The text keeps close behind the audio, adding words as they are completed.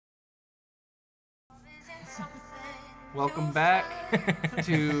Welcome back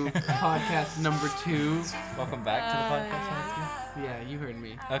to podcast number 2. Welcome back to the podcast number 2. Yeah, you heard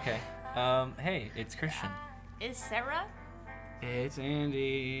me. Okay. Hey, it's Christian. Is Sarah? It's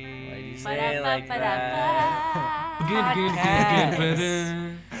Andy. Why do you say it like that?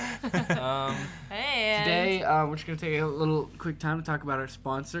 Hey. Today, we're just going to take a little quick time to talk about our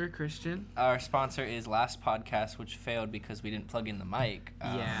sponsor, Christian. Our sponsor is last podcast, which failed because we didn't plug in the mic.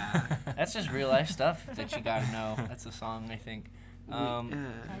 Yeah. That's just real life stuff that you gotta know. That's a song, I think.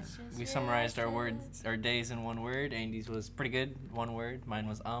 We summarized our days in one word. Andy's was pretty good, one word. Mine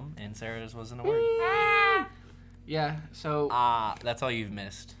was and Sarah's wasn't a word. Yeah, so... that's all you've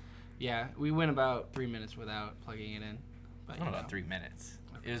missed. Yeah, we went about 3 minutes without plugging it in. But, Not about 3 minutes.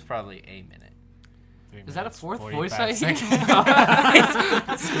 Okay. It was probably a minute. Is that a fourth voice I hear?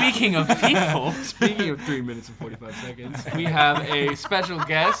 Speaking of people. Speaking of 3 minutes and 45 seconds, we have a special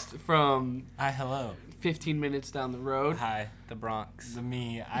guest from... Hi, hello. 15 minutes down the road. Hi, the Bronx.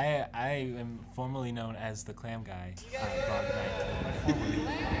 me. I am formerly known as the Clam Guy.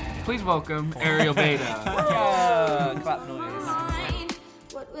 Please welcome Ariel Beita. Clap noise.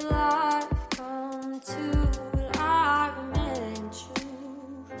 What will I come to? Will I remain true?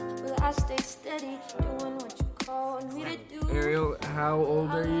 Will I stay steady, doing what you call me to do? Ariel, how old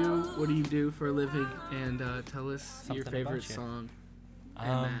are you? What do you do for a living? And tell us your Something favorite about you. song.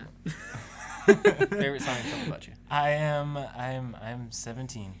 Favorite song and something about you. I'm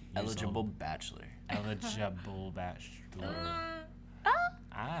 17 years Eligible old. bachelor. Eligible bachelor.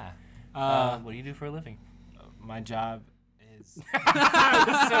 What do you do for a living? My job is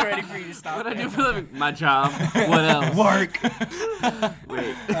I'm so ready for you to stop. What do I do for a living? My job. What else? work.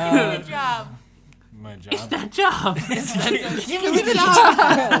 Wait. Good job. My job. It's that job. Give me the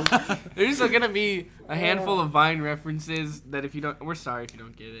job. There's going to be a handful of Vine references that if you don't... We're sorry if you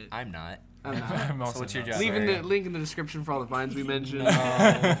don't get it. I'm not. I'm not. I'm also So what's your not. job? Leaving the Ariel? link in the description for all the Vines we mentioned.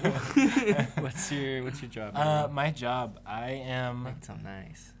 What's your job? My job. I am so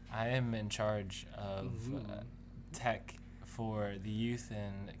nice. in charge of tech for the youth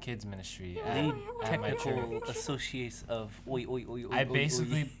and kids ministry Lead at my technical church. associates of oi. I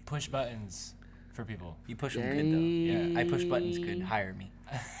basically push buttons for people. You push them good though. Yeah, I push buttons good. Hire me.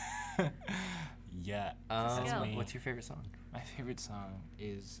 Yeah. That's Skill. me. What's your favorite song? My favorite song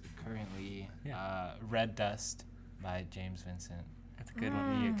is currently Yeah. Red Dust by James Vincent. That's a good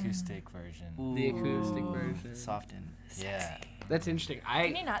one. The acoustic version. The acoustic version. Soft and sexy. Yeah. That's interesting.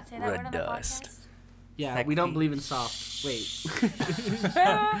 Can you not say that Red word on the dust. podcast? Yeah, we don't believe in soft. Wait.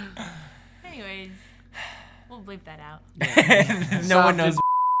 Anyways, we'll bleep that out. No one Soft knows. is-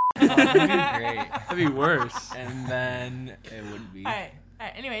 That'd be great. That'd be worse. And then it would be. All right.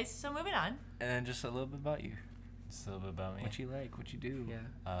 Anyways, so moving on. And then just a little bit about you. Just a little bit about me. What you like, what you do. Yeah.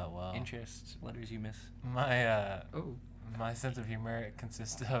 Well, Interests, letters you miss. my sense of humor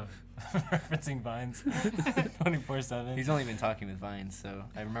consists of referencing Vines 24/7. He's only been talking with Vines, so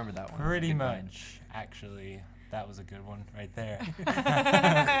I remember that one. Pretty Good Vine. much, actually. That was a good one right there.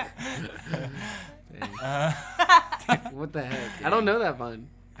 What the heck? I don't know that Vine.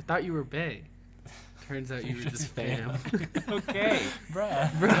 I thought you were bae. Turns out you were just fam. Okay, bruh.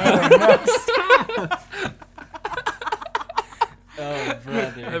 Oh,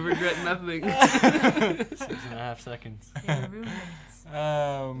 brother. I regret nothing. 6.5 seconds. They were roommates.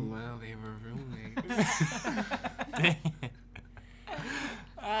 Wow, they were roommates. Dang it.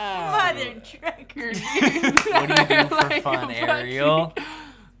 Mother trucker, dude. What do you do for Like fun, a fucking- Ariel?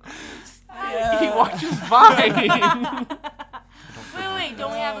 He watches Vine. Wait.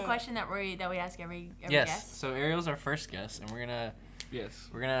 Don't we have a question that we ask every Yes. guest? So Ariel's our first guest, and we're gonna Yes.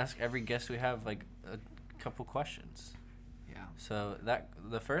 ask every guest we have like a couple questions. Yeah. So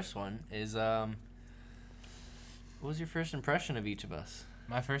the first one is what was your first impression of each of us?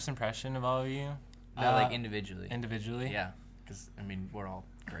 My first impression of all of you? Not like individually. Individually? Yeah, because I mean we're all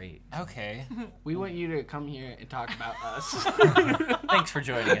great. Okay. We want you to come here and talk about us. Thanks for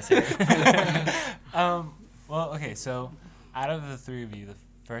joining us here. Well, okay, so out of the three of you, the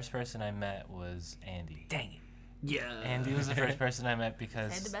first person I met was Andy. Dang it. Yeah. Andy was the first person I met Save the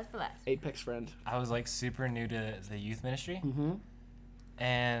because best for last. Apex friend. I was like super new to the youth ministry. Mm-hmm.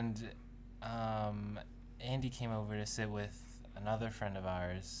 And Andy came over to sit with another friend of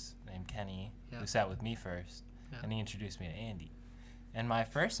ours named Kenny, who sat with me first, and he introduced me to Andy. And my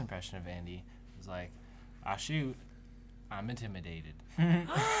first impression of Andy was like, shoot, I'm intimidated.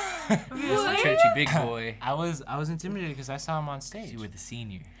 Mr. Churchy big boy. I was intimidated because I saw him on stage. You were the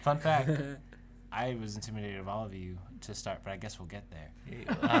senior. Fun fact, I was intimidated of all of you to start, but I guess we'll get there.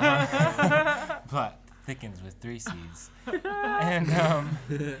 But thickens with 3 C's.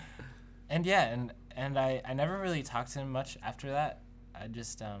 And yeah, and And I never really talked to him much after that. I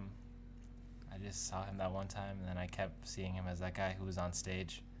just saw him that one time, and then I kept seeing him as that guy who was on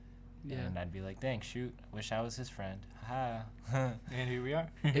stage. Yeah. And I'd be like, thanks, shoot. Wish I was his friend. Ha. And here we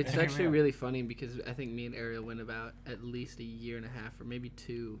are. It's actually really funny because I think me and Ariel went about at least a year and a half or maybe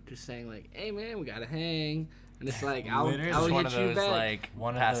 2 just saying like, hey, man, we got to hang. And it's like, I'll one hit of you those, back. like,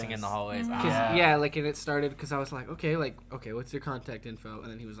 passing in the hallways. Yeah, like, and it started because I was like, okay, what's your contact info?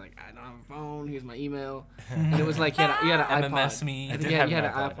 And then he was like, I don't have a phone. Here's my email. And it was like, he had an iPod. MMS me. I think he had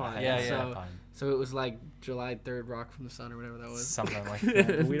an iPod. Yeah. So it was like July 3rd, Rock from the Sun or whatever that was. Something like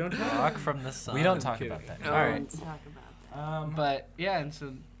that. We don't talk Rock from the Sun. We don't talk about that. All right. Talk about that. But yeah, and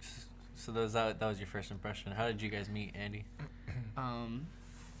so that was your first impression. How did you guys meet, Andy?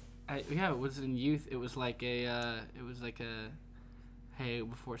 It was in youth. It was like a hey,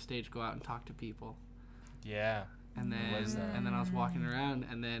 before stage, go out and talk to people. Yeah. And then I was walking around,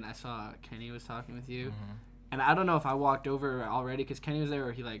 and then I saw Kenny was talking with you. Mm-hmm. And I don't know if I walked over already because Kenny was there,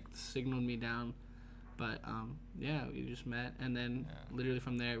 or he like signaled me down. But yeah, we just met, and then literally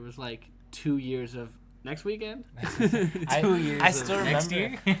from there it was like 2 years of next weekend. 2 years. I still remember next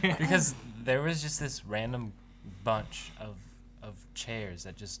year because there was just this random bunch of chairs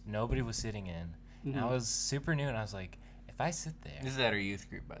that just nobody was sitting in. Mm-hmm. And I was super new, and I was like, if I sit there. This is at our youth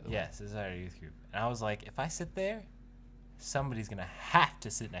group, by the way. Yes, this is at our youth group, and I was like, if I sit there, somebody's gonna have to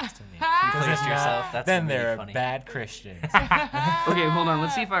sit next to me. Because if yourself, that's then really they're funny. bad Christians. Okay, hold on.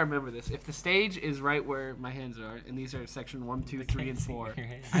 Let's see if I remember this. If the stage is right where my hands are, and these are section 1, 2, 3, and 4.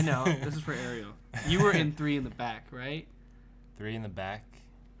 I know. This is for Ariel. You were in 3 in the back, right? 3 in the back.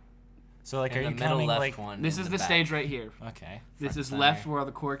 So like, in are the you middle counting left like? one? This is the stage right here. Okay. This is center. left where all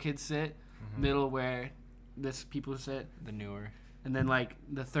the core kids sit. Mm-hmm. Middle where this people sit. The newer. And then like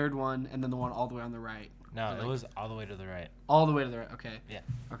the third one, and then the one all the way on the right. No, it was all the way to the right. All the way to the right. Okay. Yeah.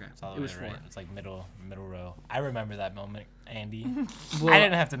 Okay. It's all the it way was to the 4. right. It's like middle row. I remember that moment, Andy. Well, I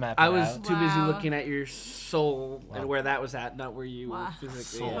didn't have to map it I was out. too busy looking at your soul and where that was at, not where you Wow. were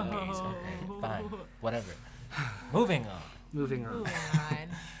physically. Soul at. gaze. Okay, fine. Whatever. Moving on. Moving on.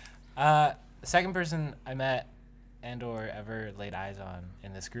 The second person I met and or ever laid eyes on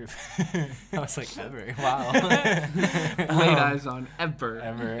in this group. I was like, ever. Wow. Laid eyes on ever.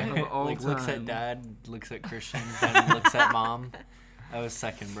 Ever. Of all like, time. looks at dad, looks at Christian, then looks at mom. I was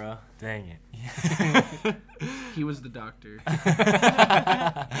second, bro. Dang it. He was the doctor.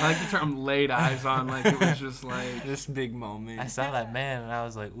 I like the term laid eyes on, like it was just like This big moment. I saw that man and I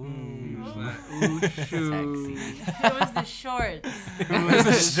was like, ooh. ooh, shoot. It was the shorts. It was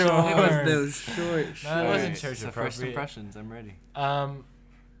the shorts. It was those short shorts. No, it wasn't church So first appropriate. impressions, I'm ready.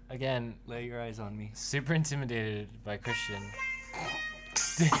 Again, Lay your eyes on me. super intimidated by Christian.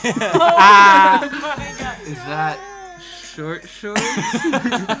 Oh my god. Is that short shorts?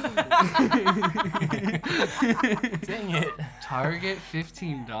 Dang it. Target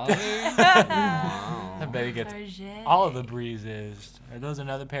 $15. I bet he gets Target. all of the breezes. Are those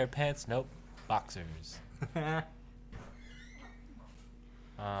another pair of pants? Nope. Boxers. Where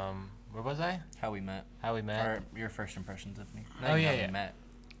was I? How we met. How we met? Or your first impressions of me. Oh, Not yeah, how yeah. we met.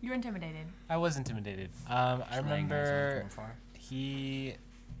 You were intimidated. I was intimidated. I remember he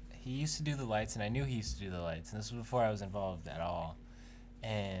used to do the lights, and I knew he used to do the lights, and this was before I was involved at all.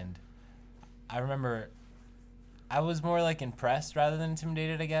 And I remember I was more like impressed rather than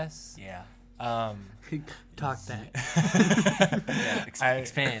intimidated, I guess. Yeah. Talk that. Yeah,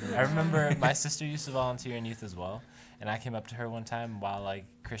 expand. I remember my sister used to volunteer in youth as well, and I came up to her one time while like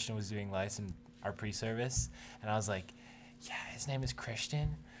Christian was doing lights in our pre-service, and I was like, yeah, his name is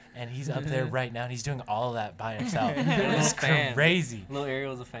Christian, and he's up there right now, and he's doing all of that by himself. It was crazy. Little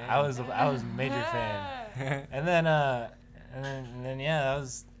Ariel's a fan. I was a major fan. And then yeah,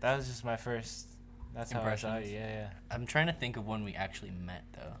 that was just my first. That's how I saw it. Yeah. I'm trying to think of when we actually met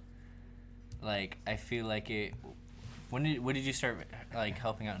though. Like I feel like it. What did you start like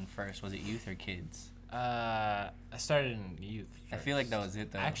helping out in first? Was it youth or kids? I started in youth first. I feel like that was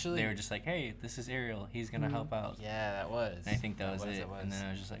it though. Actually, they were just like, hey, this is Ariel. He's gonna help out. Yeah, that was. And I think that was it. And then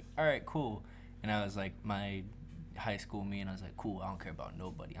I was just like, all right, cool. And I was like, my high school me, and I was like, cool, I don't care about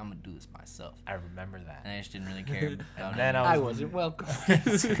nobody. I'm gonna do this myself. I remember that. And I just didn't really care about And then I wasn't welcome.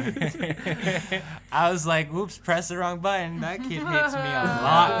 I was like, oops, press the wrong button. That kid hates me a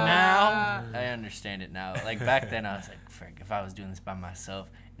lot now. I understand it now. Like back then, I was like, frick, if I was doing this by myself,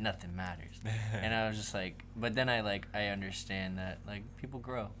 nothing matters. And I was just like, but then I understand that like people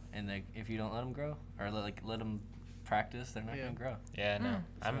grow, and like if you don't let them grow or let them practice, they're not gonna grow. Yeah, no.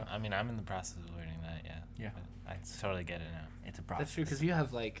 So. I'm in the process of learning that. Yeah. Yeah. I totally get it now. It's a process. That's true, because you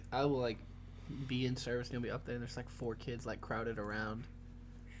have like, I will like be in service and you'll be up there and there's like 4 kids like crowded around.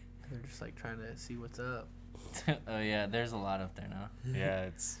 They're just like trying to see what's up. Oh yeah, there's a lot up there now. Yeah,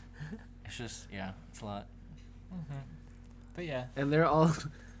 it's just it's a lot. Mm-hmm. But yeah. And they're all.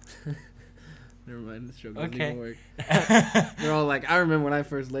 Never mind, this joke doesn't Okay. even work. They're all like, I remember when I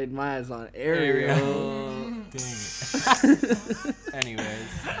first laid my eyes on Ariel. Dang it. Anyways.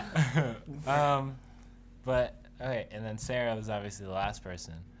 But okay, and then Sarah was obviously the last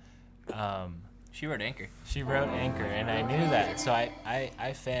person. She wrote Anchor. She wrote Anchor, and I knew that, so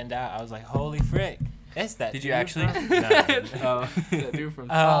I fanned out. I was like, holy frick, it's that. Did dude you actually? from- No. Oh. That dude from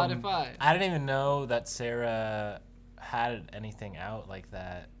Spotify. I didn't even know that Sarah had anything out like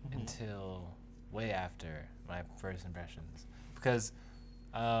that until way after my first impressions, because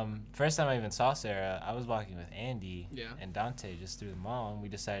first time I even saw Sarah, I was walking with Andy and Dante just through the mall, and we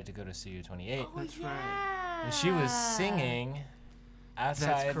decided to go to Studio 28. That's right. And she was singing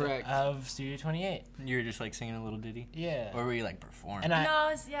outside correct. of Studio 28. You were just like singing a little ditty? Yeah. Or were you like performing? And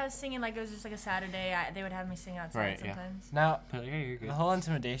No, I was singing like it was just like a Saturday. They would have me sing outside Right, yeah. sometimes. now But, yeah, you're good. the whole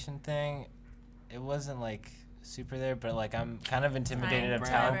intimidation thing, it wasn't like super there, but like I'm kind of intimidated of Fine,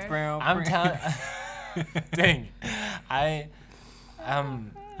 talent. whatever. I'm talented. Dang. I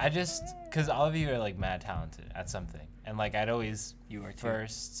just, because all of you are like mad talented at something, and like I'd always You are too.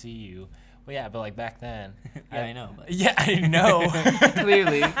 first see you. Well, yeah, but like back then. Yeah, I know. But Yeah, I know.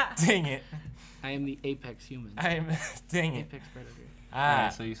 Clearly, Dang it. I am the apex human. Dang it. Apex predator. yeah, Ah,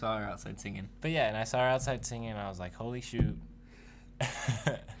 so you saw her outside singing. but yeah, and I saw her outside singing, and I was like, holy shoot.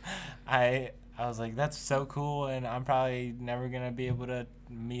 I was like, that's so cool, and I'm probably never gonna be able to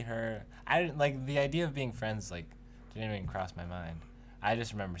meet her. I didn't like the idea of being friends. Like, didn't even cross my mind. I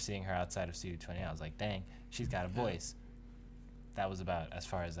just remember seeing her outside of Studio 20. I was like, dang, she's got a voice. That was about as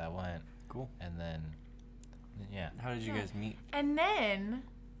far as that went. Cool. And then, yeah. How did you guys meet? And then,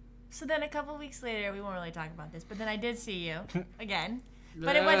 so then a couple weeks later, we won't really talk about this, but then I did see you again.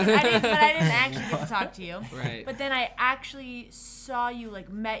 But it wasn't. I didn't actually get to talk to you. Right. But then I actually saw you,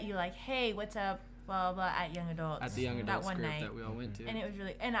 like met you, like, hey, what's up, blah blah, at Young Adults. At the young that adults one group night, that we all went to. and it was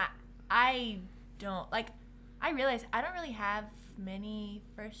really. And I don't like. I realized I don't really have many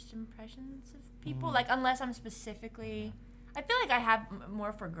first impressions of people, like unless I'm specifically. I feel like I have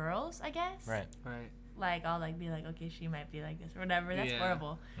more for girls, I guess. Right. Right. Like I'll like be like, okay, she might be like this or whatever. That's Yeah.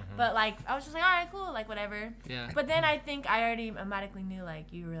 horrible. But like I was just like, all right, cool, like whatever. Yeah. But then I think I already automatically knew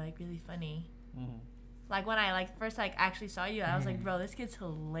like you were like really funny. Like when I like first like actually saw you, I was like, bro, this kid's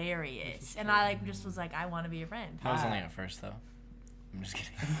hilarious, and I like just was like, I want to be your friend. I was only at first though. I'm just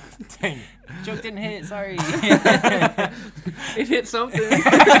kidding. Dang it. Joke didn't hit. Sorry. It hit something.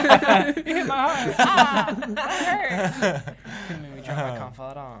 It hit my heart. That hurt. Couldn't make me drop my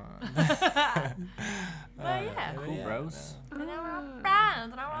confidant. But yeah. Cool, bros. And now we're all friends,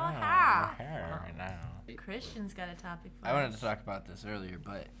 and we're all hair. Hair right now. Christian's got a topic for I wanted us. to talk about this earlier,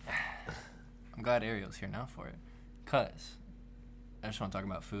 but I'm glad Ariel's here now for it. Cause I just want to talk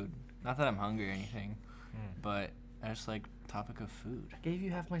about food. Not that I'm hungry or anything, but I just like topic of food. I gave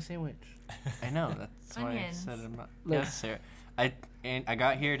you half my sandwich. I know, that's why I Onions. said I'm not. Look. Yeah, Sarah. I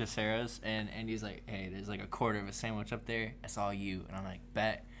got here to Sarah's, and Andy's like, hey, there's like a quarter of a sandwich up there. It's all you. And I'm like,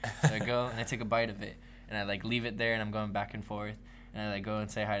 bet. So I go and I take a bite of it, and I like leave it there, and I'm going back and forth, and I like go and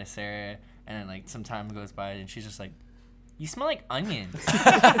say hi to Sarah, and then like some time goes by, and she's just like, you smell like onions.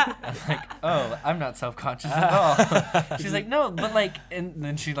 I'm like, oh, I'm not self-conscious at all. She's like, no, but like, and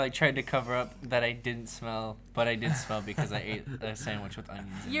then she like tried to cover up that I didn't smell, but I did smell because I ate a sandwich with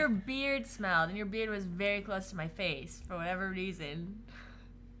onions in Your it. beard smelled, and your beard was very close to my face for whatever reason.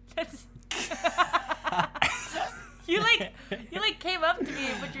 That's. You like came up to me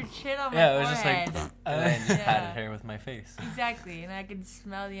and put your chin on my Yeah, it was forehead. just like, and I just Yeah. patted her with my face. Exactly, and I could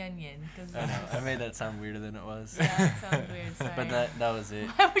smell the onion. Cause I know, I made that sound weirder than it was. Yeah, that sounds weird. Sorry. But that was it.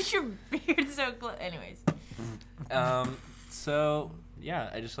 Why was your beard so close? Anyways. So yeah,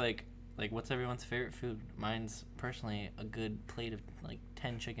 I just like what's everyone's favorite food? Mine's personally a good plate of like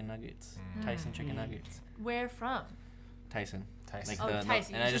 10 chicken nuggets, Tyson chicken nuggets. Where from? Tyson. Tyson. Like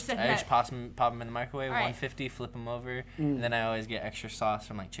Tyson, and you I just just said that. pop them in the microwave, All right. 150, flip them over, and then I always get extra sauce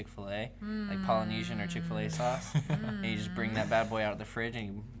from like Chick-fil-A, like Polynesian or Chick-fil-A sauce, and you just bring that bad boy out of the fridge and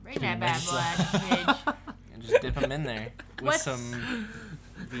you Bring that bad boy out the fridge. and just dip them in there with What's- some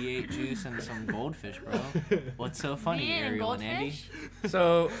V8 juice and some goldfish, bro. What's so funny, Being and Ariel and Andy? goldfish?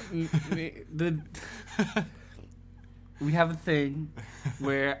 So we have a thing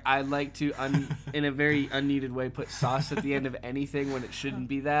where I like to, in a very unneeded way, put sauce at the end of anything when it shouldn't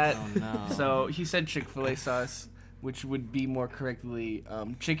be that. Oh no. So he said Chick-fil-A sauce, which would be more correctly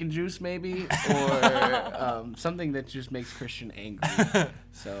chicken juice maybe, or something that just makes Christian angry.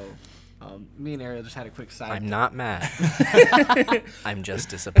 So Me and Ariel just had a quick side. I'm not mad. I'm just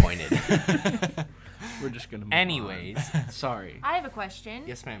disappointed. We're just gonna. Anyways, sorry. I have a question.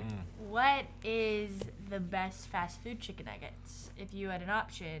 yes, ma'am. What is the best fast food chicken nuggets? If you had an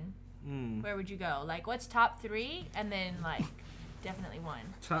option, where would you go? Like, what's top 3, and then like definitely 1.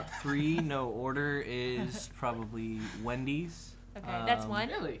 Top 3, no order, is probably Wendy's. Okay, that's 1.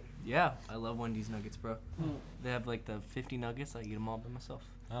 Really? Yeah, I love Wendy's nuggets, bro. They have like the 50 nuggets. I eat them all by myself.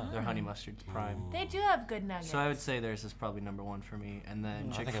 Oh. They're honey mustard prime. They do have good nuggets. So I would say theirs is probably number 1 for me, and then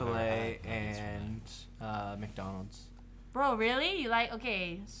I think I've Chick-fil-A never had nuggets and McDonald's. Bro, really? You like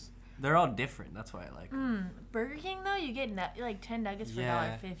They're all different. That's why I like. Burger King though? You get like 10 nuggets for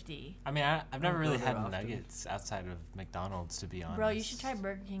Yeah. $1.50. I mean, I've never Don't really go had there often. nuggets outside of McDonald's, to be honest. Bro, you should try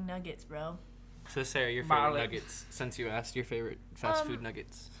Burger King nuggets, bro. So Sarah, your favorite favorite nuggets? Since you asked your favorite fast food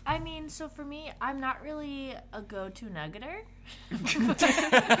nuggets. I mean, so for me, I'm not really a go-to nuggeter.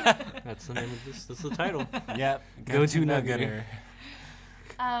 That's the name of this. That's the title. Yep. Go-to nuggeter.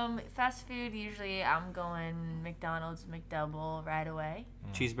 Fast food, usually I'm going McDonald's, McDouble right away.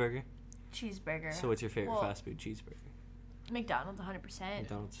 Cheeseburger. Cheeseburger. So what's your favorite Well, fast food cheeseburger? McDonald's, 100%.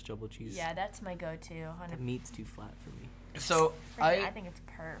 McDonald's double cheese. Yeah, that's my go-to. 100%. The meat's too flat for me. So I think it's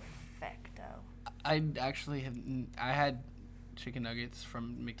perfecto. I actually have. I had chicken nuggets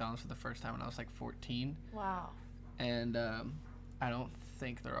from McDonald's for the first time when I was like 14, Wow. and I don't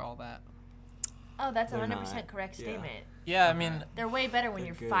think they're all that. Oh, that's a They're 100% not. correct Yeah. statement. Yeah, I mean, They're way better when They're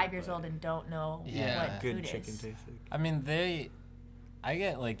you're good, 5 years but- old and don't know Yeah. what Good food chicken is. tastes like. I mean, I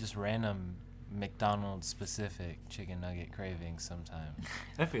get like just random McDonald's specific chicken nugget cravings sometimes,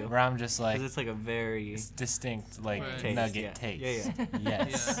 I feel. where I'm just like, Because it's like a very it's distinct like Right. Taste, nugget yeah. taste. Yeah,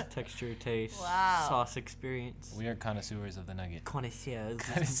 Yes. Yeah. texture, taste, Wow. sauce experience. We are connoisseurs of the nugget. Connoisseurs.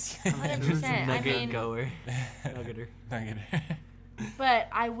 100%. I Nugget mean, goer. Nuggeter. Nuggeter. but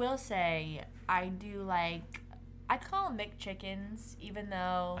I will say, I do like, I call them McChickens, even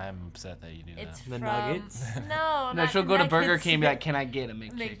though I'm upset that you do it's that. The from... nuggets? No, No, not she'll the go to Burger nuggets. King and be like, "Can I get a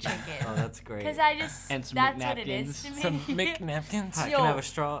McChicken?" McChicken. Oh, that's great. Because I just, And some that's what it is McNapkins. to me. Some McNapkins. Hi, Yo, can I have a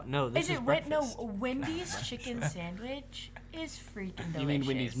straw? No, this is no, breakfast. Wendy's chicken sandwich is freaking delicious. You mean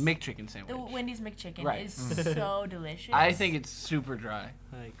Wendy's McChicken The sandwich? Wendy's McChicken Right. is so delicious. I think it's super dry.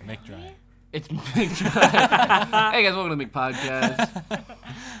 Like, McDry. It's McDry. Hey guys, welcome to McPodcast.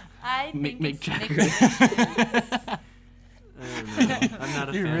 I think it's McChackers. I don't know. I'm not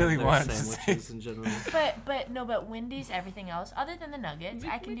a You fan really of their wanted to sandwiches in general. but Wendy's, everything else, other than the nuggets,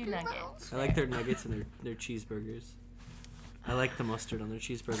 I can do nuggets. I like their nuggets and their cheeseburgers. I like the mustard on their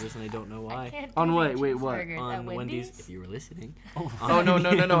cheeseburgers, and I don't know I why. can't On do what? the Wait, what? cheeseburgers at On Wendy's, if you were listening. Oh no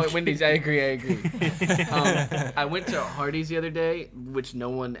at Wendy's. I agree. I went to Hardee's the other day, which no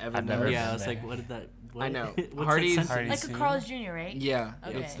one ever I've knows. never Yeah, I been was like, there. what did that? What, I know. what's Hardee's- that sentence? Hardee's. Like a Soon? Carl's Jr., right? Yeah,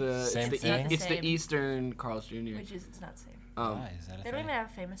 Okay. it's the Same it's thing? the, it's the Same. Eastern Carl's Jr. Which is, it's not the same. Why is that a They don't thing? even have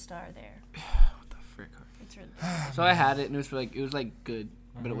a famous star there. What the frick? It's really good. So I had it and it was like good,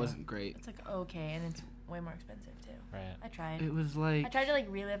 but it Mhm. wasn't great. It's like okay, and it's way more expensive too. Right. I tried. It was I like tried to like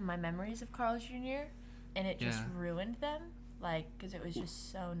relive my memories of Carl's Jr. and it just Yeah. ruined them, like because it was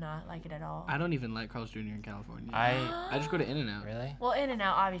just so not like it at all. I don't even like Carl's Jr. in California. I I just go to In-N-Out. really. Well,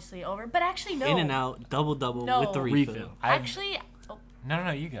 In-N-Out obviously over, but actually no. In and out, double No. with the refill. Refill. Actually, oh,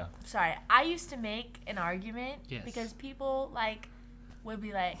 No, you go. sorry. I used to make an argument Yes. because people like would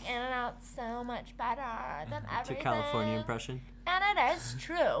be like, In-N-Out's so much better than It's a everything. California impression. And it is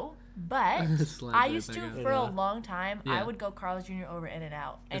true, but Slide I right used back to up. for a long time. I Yeah. would go Carl's Jr. over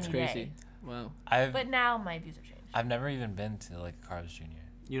In-N-Out That's any crazy. day. Wow. But now my views have changed. I've never even been to like Carl's Jr.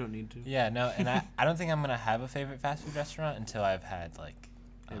 You don't need to. Yeah, no, and I don't think I'm gonna have a favorite fast food restaurant until I've had like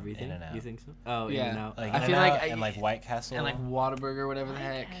Everything. In-N-Out. You think so? Oh, Yeah. In-N-Out. Like I feel In-N-Out like and like White Castle And like Whataburger, whatever the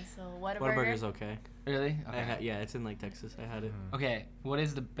heck. Castle, Whataburger. Whataburger's okay. Really? Yeah, it's in like Texas. I had it. Okay. What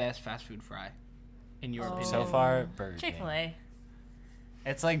is the best fast food fry, in your opinion? So far, Burger King. Chick-fil-A.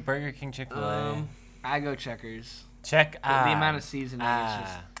 It's like Burger King, Chick-fil-A. I go Checkers. Check The amount of seasoning is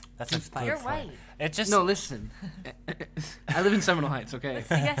just. that's a good You're point. right. It just No, listen. I live in Seminole Heights. Okay. What's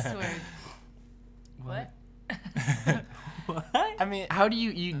the guess word? What? What? I mean, How do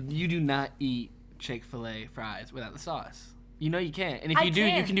you do not eat Chick-fil-A fries without the sauce? You know you can't. And if I you do,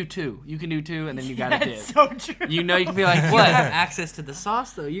 you can. can do two. You can do two, and then you gotta dip. That's so true. You know you can be like, If you what? have access to the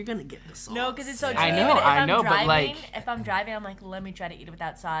sauce, though, you're gonna get the sauce. No, because it's so Yeah. true. I know, Even if I I'm know, but, driving, like- if I'm driving, I'm like, let me try to eat it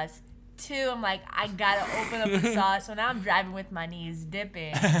without sauce. Two, I'm like, I gotta open up the sauce. So now I'm driving with my knees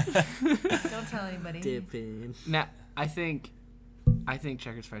dipping. Don't tell anybody. Dipping. Now, I think I think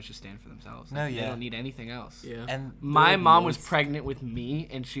Checkers fries should stand for themselves. No, They yeah. don't need anything else. Yeah. And My mom was most- pregnant with me,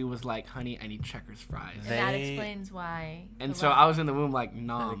 and she was like, "Honey, I need Checkers fries." And that They- explains why. And the so love. I was in the womb like, That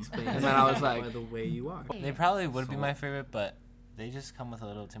 "Nom," explains and then I was why like, the way you are. they probably would be So- my favorite, but they just come with a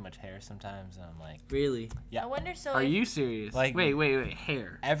little too much hair sometimes, and I'm like, Really? yeah. I wonder. So "Are if- you serious?" Like- wait,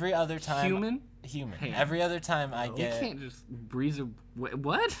 hair. Every other time, Human? human. Hair. Every other time I You get. can't just breeze a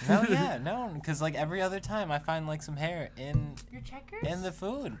what? No, yeah, no, because like every other time I find like some hair in your Checkers? the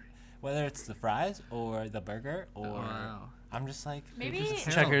food, whether it's the fries or the burger or Wow. I'm just like, Maybe.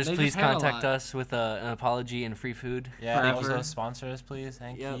 Checkers, They please just hair a contact lot. us with an apology and free food. yeah, Forever. also sponsor us, please.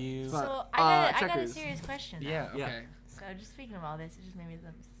 Thank Yep. you. But- So I got a Checkers. serious question. now. Yeah. Yeah. Okay. So just speaking of all this, it just made me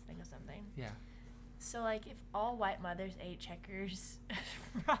think of something. Yeah. So like, if all white mothers ate Checkers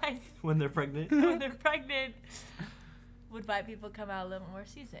fries When they're pregnant? when they're pregnant, would white people come out a little more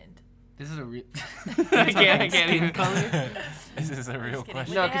seasoned? This is a real. I can't even. This is a real Just kidding.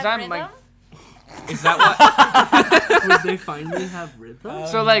 question. Would No, they 'cause have I'm, like- rhythm? Is that what? Would they finally have rhythm?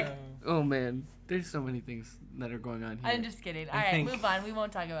 So like, oh man, there's so many things that are going on here. I'm just kidding. All I right, think move on. We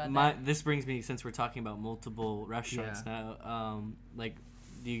won't talk about that. This brings me, since we're talking about multiple restaurants Yeah. now, like,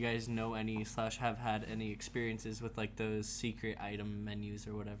 do you guys know any / have had any experiences with like those secret item menus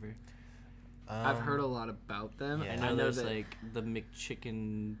or whatever? I've heard a lot about them. yeah. I and know there's that, like the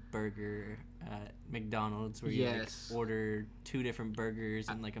McChicken burger at McDonald's where you Yes. like order 2 different burgers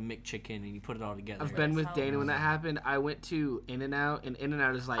and like a McChicken and you put it all together. I've been with Sounds Dana when that awesome. happened. I went to In-N-Out, and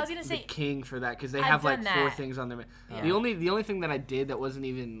In-N-Out is like was gonna the say, king for that because they I've have like done 4 that. things on their menu. Yeah. The only thing that I did that wasn't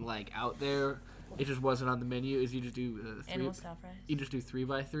even like out there, it just wasn't on the menu, is you just do Animal style fries. you just do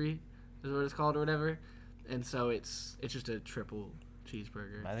 3x3 is what it's called or whatever, and so it's just a triple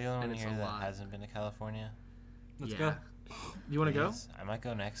cheeseburger. Am I the only and one it's here a that lot. hasn't been to California? Let's Yeah. go. You want to go? Please. I might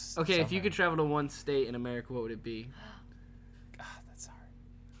go next. Okay, if you summer. could travel to one state in America, what would it be? God, that's hard.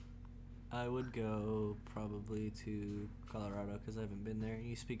 I would go probably to Colorado because I haven't been there.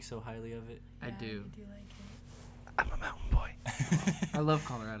 You speak so highly of it. I Yeah, do. you do like it. I'm a mountain boy. I love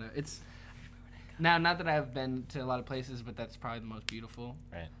Colorado. It's now not that I've been to a lot of places, but that's probably the most beautiful.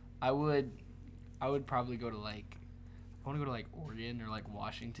 Right. I would probably go to like I want to go to like Oregon or like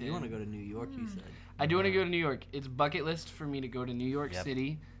Washington. You want to go to New York, you said. I do want to go to New York. It's bucket list for me to go to New York Yep.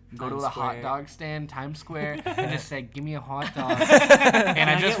 City, go Times to the hot Square. dog stand, Times Square, and just say, "Give me a hot dog," and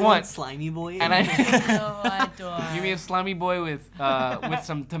I just want slimy boy. and I No, I don't. give me a slimy boy with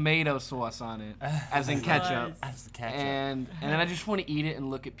some tomato sauce on it, as in ketchup. That's the ketchup. And then I just want to eat it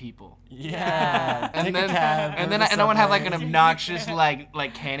and look at people. yeah. And Take then a cab, and go then to I want to have like an Subway. obnoxious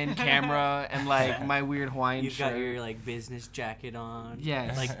like Canon camera and like my weird Hawaiian You've shirt. got your like business jacket on.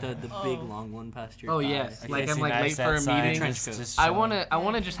 Yes. Like the big Oh. long one past your Oh, thigh. yes. Okay, Like, I'm, see, like, nice late for a outside, meeting. Trench coat. just I chilling.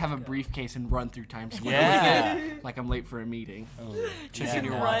 want to just have a briefcase and run through Times Square. Yeah. Like I'm late for a meeting. Oh, Checking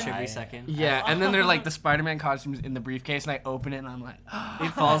your no, watch I- every second. Yeah, and then they're like the Spider-Man costumes in the briefcase, and I open it and I'm like,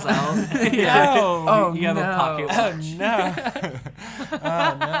 It falls out. Yeah. No. Oh, You have a no. pocket Oh watch. no!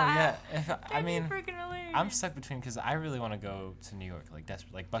 Oh no! Yeah. If, I That'd be mean, freaking hilarious. I'm stuck between because I really want to go to New York, like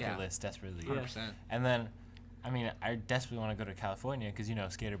bucket Yeah. list, desperately. 100%. And then, I mean, I desperately want to go to California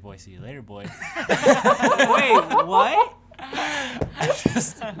because Skater boy, see you later, boy. Wait, what?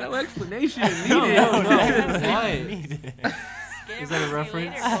 Just No explanation needed. No. I What? need it. Scared Is that a boy, see you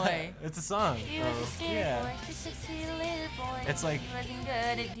reference? later, boy. It's a song. He was a scared yeah. boy. He said, "See you later, boy." It's like- He wasn't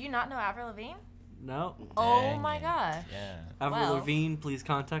good. Do you not know Avril Lavigne? No. Oh Dang my it. god. Yeah. Avril Well. Lavigne, please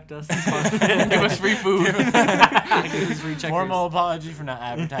contact us. Give us free food. Give us free checkers. Formal apology for not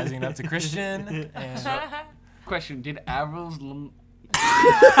advertising enough to Christian. And Question: Did Avril's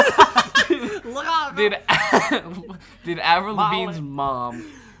Look out! did Avril Lavigne's mom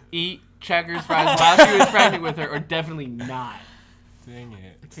eat Checkers fries while she was pregnant with her, or definitely not? dang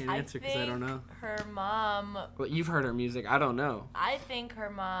it. Can't answer because I don't know. Her mom. Well, you've heard her music. I don't know. I think her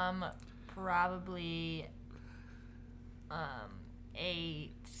mom probably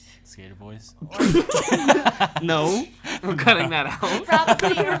ate. Skater boys. No, we're cutting that out.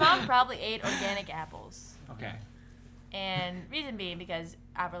 Probably her mom probably ate organic apples. Okay. And reason being because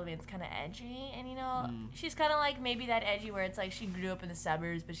Avril Lavigne's kind of edgy, and she's kind of like maybe that edgy where it's like she grew up in the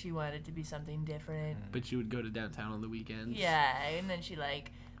suburbs, but she wanted to be something different. But you would go to downtown on the weekends. Yeah, and then she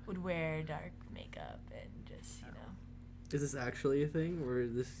like would wear dark makeup and just Is this actually a thing, or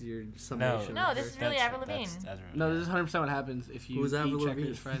this is your summation? No, of this her? is really Avril Lavigne. No, this is 100% what happens if you Who's eat Avril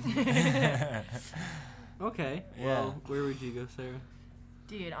Checkers Lavigne? fries. Okay. Yeah. Well, where would you go, Sarah?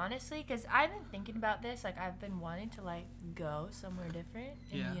 Dude, honestly, because I've been thinking about this, like I've been wanting to like go somewhere different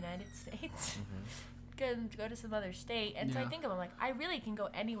in Yeah. the United States. can go to some other state. And so I Yeah. think of it, I'm like, I really can go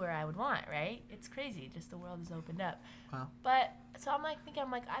anywhere I would want, right? It's crazy. Just the world has opened up. Wow. But, so I'm like thinking,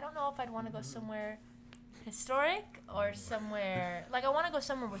 I don't know if I'd want to go somewhere historic or somewhere, like I want to go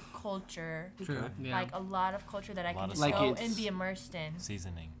somewhere with culture. True. Yeah. Like a lot of culture that I can lot of just Like go it's- and be immersed in.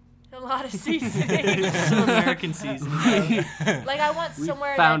 Seasoning. A lot of seasoning. Some American season. Like I want we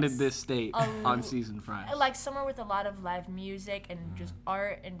somewhere founded that's this state a on l- seasoned fries. like somewhere with a lot of live music and just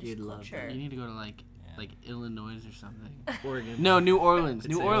art and just You'd love culture. You need to go to like Illinois or something. Oregon. No, New Orleans.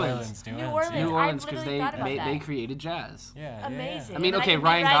 It's New New Orleans. New yeah. Orleans. New Orleans, I've because literally thought about they that. created jazz. Yeah. Amazing. I mean, And okay, think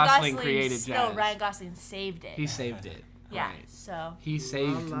Ryan Gosling Gosling's- created No, jazz. Ryan Gosling saved it. He saved it. yeah. Right. So He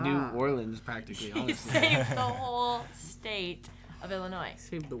saved La la. New Orleans practically. he Honestly, saved the whole state of Illinois.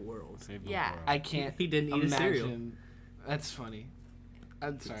 Saved the world. Save the Yeah. world. I can't. He didn't eat a cereal. imagine. That's funny.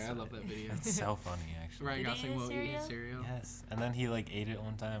 I'm sorry, I love that video. It's so funny, actually. Ryan Did he Gosling eat won't eat cereal? his cereal. Yes, and then he ate it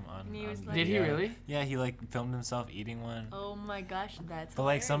one time on. And he was on like- Did he video. really? Yeah, he filmed himself eating one. Oh my gosh, that's But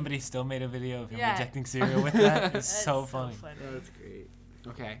hilarious. somebody still made a video of him Yeah. rejecting cereal with that. It's That's so funny. That's great.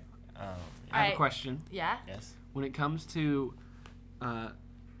 Okay, I have Alright. a question. Yeah. Yes. When it comes to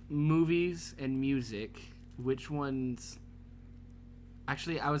movies and music, which ones?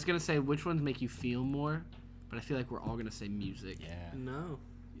 Actually, I was gonna say which ones make you feel more, but I feel like we're all gonna say music. Yeah. No.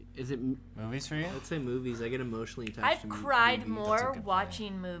 Is it? Movies for you? I'd say movies. I get emotionally attached I've to cried movies. more That's a good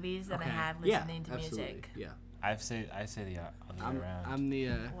watching movies than I Okay. have Yeah, listening to absolutely. music. Yeah. I say the other way around. I'm the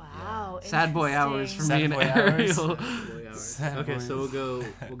Wow. sad boy hours for interesting. me and Sad boy hours. Ariel. Boy hours. Sad Okay, so boys.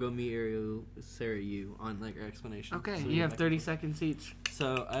 we'll go me, Ariel, Sarah, you on like our explanation. Okay, So you go have back 30 and forth. seconds each.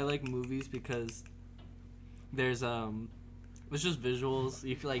 So I like movies because there's it's just visuals.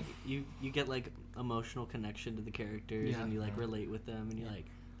 You feel like you get like emotional connection to the characters Yeah. and you like relate with them and you're like,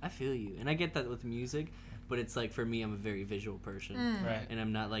 I feel you. And I get that with music, but it's like for me I'm a very visual person. Right. And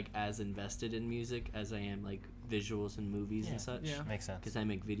I'm not like as invested in music as I am like visuals and movies Yeah. and such. Yeah. Makes sense. Because I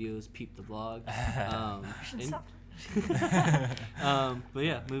make videos, peep the vlog. Stop. But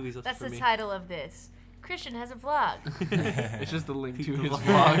yeah, movies. That's for the me. title of this. Christian has a vlog. It's just a link Peep to the his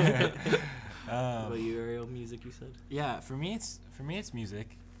vlog. vlog. What about you, Ariel? Music, you said. Yeah, for me it's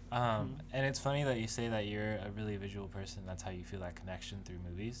music. And it's funny that you say that you're a really visual person. That's how you feel that connection through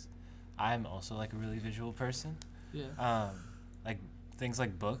movies. I'm also like a really visual person. Yeah. Like things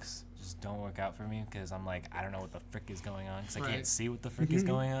like books just don't work out for me because I'm like I don't know what the frick is going on because I Right. can't see what the frick is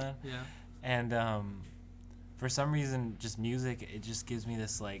going on. Yeah. And for some reason, just music it just gives me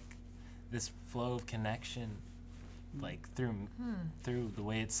this flow of connection, like through the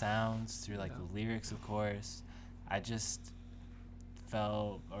way it sounds, through like the lyrics, of course. I just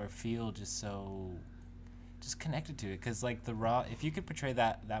feel just connected to it because like if you could portray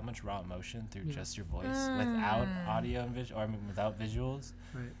that much raw emotion through just your voice without audio and without visuals,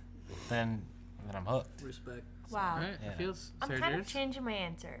 Right. then I'm hooked. Respect. Wow. All right. Yeah. It feels. I'm Sarah, kind yours? of changing my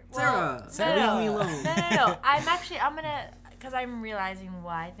answer. Sarah, no, leave me alone. No. I'm gonna, because I'm realizing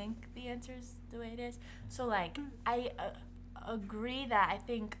why I think the answer is the way it is. So, like, I agree that I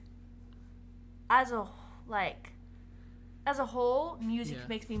think as a whole, music Yeah.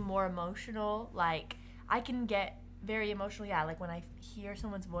 makes me more emotional. Like, I can get very emotional, like when I hear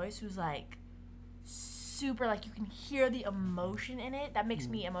someone's voice who's, like, super, like, you can hear the emotion in it. That makes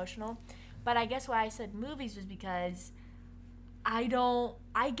me emotional. But I guess why I said movies was because I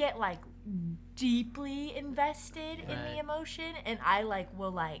get like deeply invested in the Right. emotion and I like will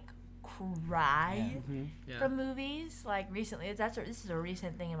like cry Yeah. from movies like recently. This is a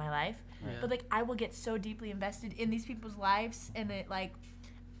recent thing in my life. Yeah. But like I will get so deeply invested in these people's lives and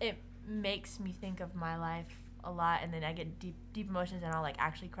it makes me think of my life a lot and then I get deep emotions and I'll like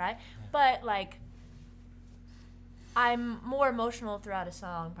actually cry. But like I'm more emotional throughout a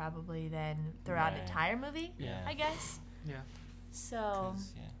song probably than throughout an Right. entire movie, Yeah. I guess. Yeah. So,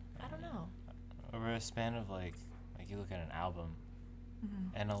 'Cause, I don't know. Over a span of like you look at an album, Mm-hmm.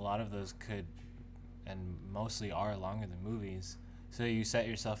 and a lot of those could, and mostly are longer than movies. So you set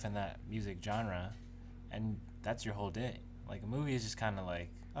yourself in that music genre, and that's your whole day. Like a movie is just kind of like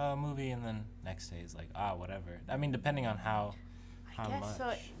a movie, and then next day is like whatever. I mean, depending on how I guess much.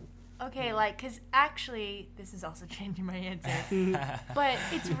 so. Okay, like, because actually, this is also changing my answer. But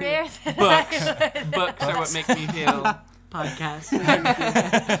it's rare that I would. Books are what make me feel. Podcast.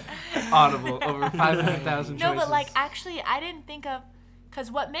 Audible over 500,000 choices. No, but like, actually, I didn't think of,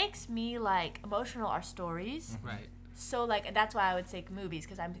 because what makes me like emotional are stories. Right. So like that's why I would say movies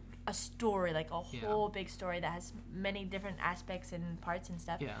because I'm a story, like a Yeah. whole big story that has many different aspects and parts and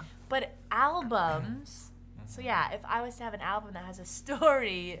stuff. Yeah. But albums. So yeah, if I was to have an album that has a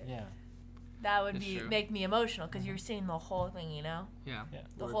story, Yeah. that would That's true. make me emotional because you're seeing the whole thing, you know. Yeah.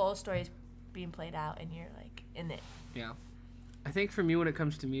 The whole story is being played out, and you're like in it. Yeah. I think for me, when it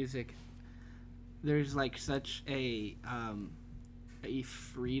comes to music, there's like such a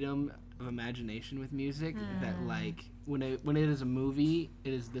freedom of imagination with music that like when it is a movie,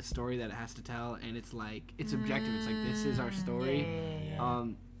 it is the story that it has to tell, and it's like it's objective. It's like, this is our story. Yeah.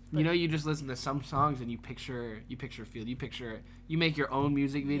 You know, you just listen to some songs and you picture a field. You make your own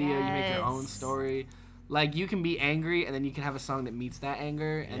music video. You make your own story. Like, you can be angry, and then you can have a song that meets that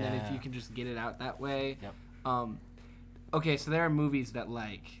anger, and then if you can just get it out that way. Yep. Okay, so there are movies that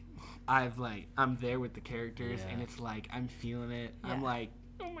I'm there with the characters, and it's like I'm feeling it. Yeah. I'm like,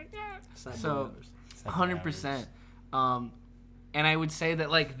 oh my god. So, 100%. And I would say that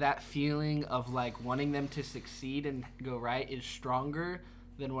like that feeling of like wanting them to succeed and go right is stronger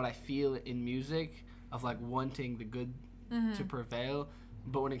than what I feel in music of like wanting the good to prevail.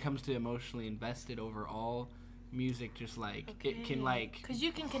 But when it comes to emotionally invested overall, music just like it can like, because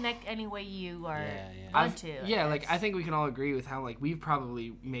you can connect any way you are I think we can all agree with how like we've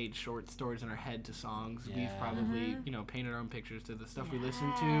probably made short stories in our head to songs. We've probably painted our own pictures to the stuff we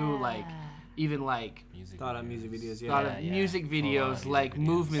listen to, like even like thought on music videos. Music videos, like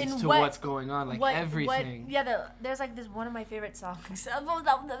movements to what's going on, like everything. There's like this one of my favorite songs.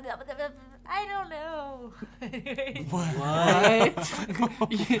 I don't know.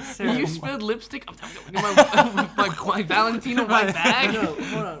 What? you spilled lipstick on my Valentino white bag? No,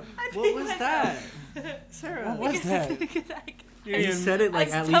 hold on. What was that? Sarah, what was that? You said it like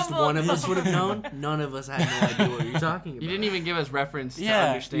at least one of us would have known. None of us had no idea what you're talking about. You didn't even give us reference to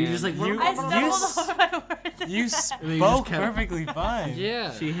understand. You just like I stumbled over my words. You spoke perfectly fine.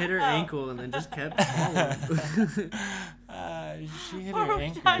 Yeah. She hit her ankle and then just kept falling. She hit What her are we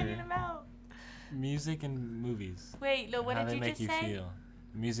ankle. talking about? Music and movies. Wait, no, what How did they you make just you say? feel.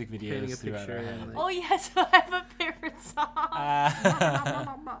 Music Painting videos a throughout picture our and, head. like- Oh yes, I have a favorite song.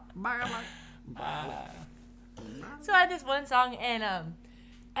 So I had this one song, and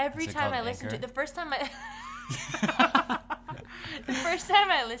every Is it time I called listened to it, Anchor? the first time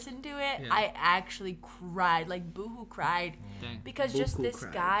I listened to it, I actually cried, like boohoo cried, because just Boo-hoo this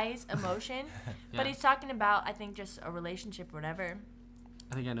cried. guy's emotion. But he's talking about, I think, just a relationship or whatever.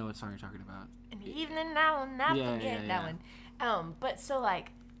 I think I know what song you're talking about. In the evening, I will not forget that one. But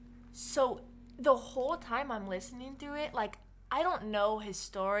so the whole time I'm listening through it, like, I don't know his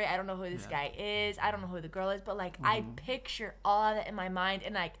story. I don't know who this guy is. I don't know who the girl is. But, like, I picture all of it in my mind.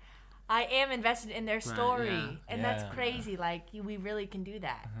 And, like, I am invested in their story. And that's crazy. Like, we really can do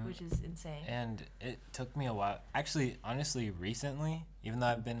that, which is insane. And it took me a while. Actually, honestly, recently, even though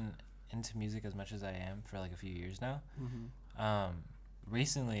I've been into music as much as I am for, like, a few years now,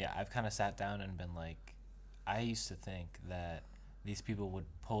 recently I've kind of sat down and been like, I used to think that these people would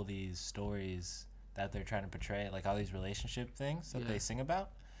pull these stories that they're trying to portray, like all these relationship things that they sing about.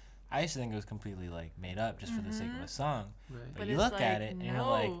 I used to think it was completely like made up just for the sake of a song. Right. But But you it's look like, at it and you're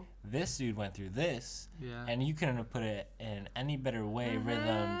like, no. this dude went through this, Yeah. and you couldn't have put it in any better way,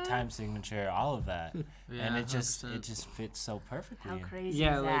 rhythm, time signature, all of that. And it just 100%. fits so perfectly. How crazy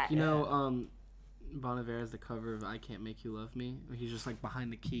Yeah, is like, that? you know, Bon Iver has the cover of I Can't Make You Love Me. He's just like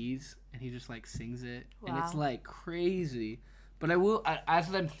behind the keys and he just like sings it. And it's Wow. like crazy. But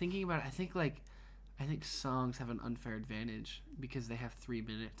as I'm thinking about it, I think songs have an unfair advantage because they have 3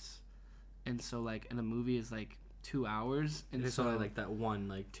 minutes. And so like, and a movie is like 2 hours. And It's so only like that one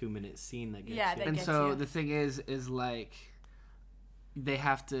like 2-minute scene that gets Yeah, you. that and gets so you. the thing is like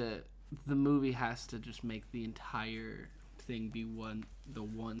the movie has to just make the entire thing be the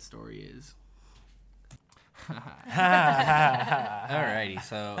one story is. Alrighty,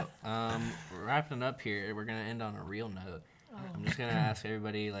 so wrapping up here, we're gonna end on a real note. I'm just gonna ask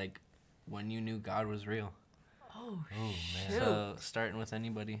everybody like when you knew God was real. Oh, man. shoot. So starting with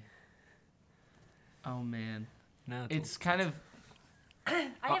anybody. Oh man. No, It's kind of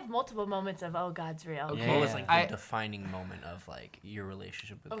I have multiple moments of, oh, God's real. Okay. what was like the I- defining moment of like your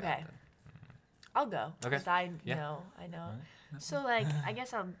relationship with Okay. God? Then? I'll go. Okay. 'Cause I Yeah. know. So, like, I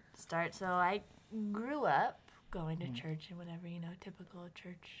guess I'll start. So, I grew up going to church and whatever, typical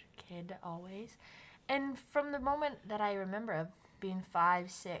church kid always. And from the moment that I remember of being 5,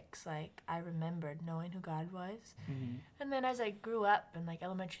 6, like, I remembered knowing who God was. And then as I grew up in, like,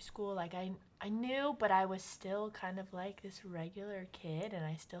 elementary school, like, I knew, but I was still kind of like this regular kid, and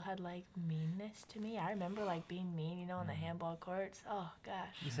I still had, like, meanness to me. I remember, like, being mean, on the handball courts. Oh,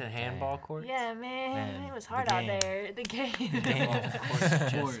 gosh. You said handball court. Yeah, man, it was the hard out game. there. The game.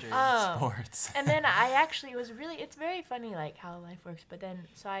 Sport. Sports. And then I actually, it's very funny, like, how life works. But then,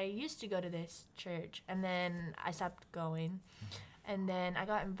 so I used to go to this church, and then I stopped going. And then I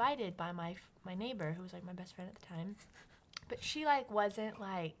got invited by my neighbor, who was, like, my best friend at the time. But she, like, wasn't,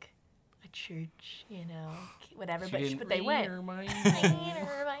 like, a church, you know, whatever. She But they went. her mind.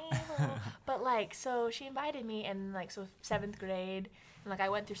 But like, so she invited me, and like, so 7th grade, and like I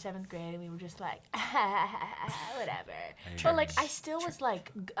went through 7th grade, and we were just like, whatever. But like, I still was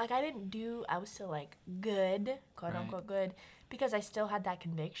like I was still like good, quote unquote good, because I still had that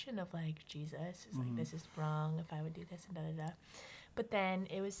conviction of like, Jesus is like, this is wrong if I would do this and da da da. But then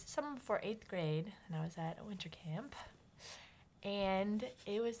it was summer before 8th grade, and I was at a winter camp. And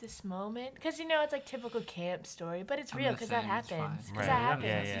it was this moment, because you know it's like typical camp story, but it's real because that happens. Because that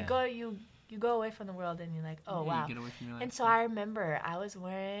happens. You go away from the world and you're like, oh wow. You get away from your life. And so I remember I was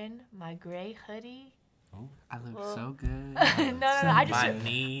wearing my gray hoodie. Oh, I look so good. no. I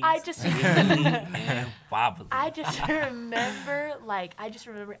just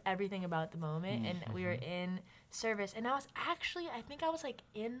remember everything about the moment, and we were in service, and I think I was like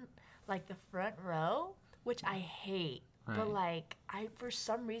in like the front row, which I hate. Right. But like for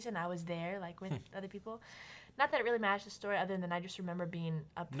some reason I was there like with other people. Not that it really matters the story, other than I just remember being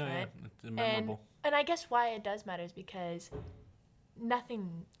up front. Yeah, it's memorable. And I guess why it does matter is because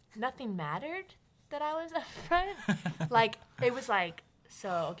nothing mattered that I was up front. Like it was like,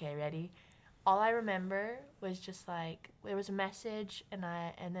 so okay, ready. All I remember was just like there was a message, and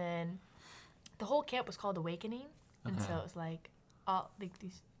then the whole camp was called Awakening, and so it was like all like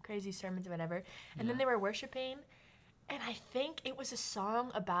these crazy sermons or whatever, and then they were worshiping. And I think it was a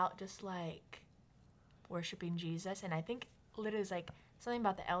song about just, like, worshiping Jesus. And I think literally it was, like, something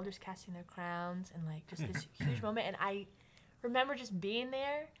about the elders casting their crowns and, like, just this huge moment. And I remember just being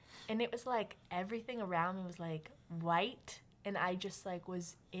there, and it was, like, everything around me was, like, white. And I just, like,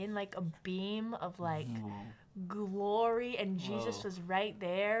 was in, like, a beam of, like, glory. And Jesus was right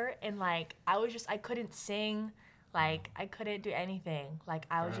there. And, like, I couldn't sing. Like, I couldn't do anything. Like,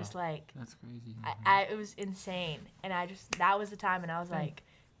 I was just like... That's crazy. It was insane. And that was the time, and I was like,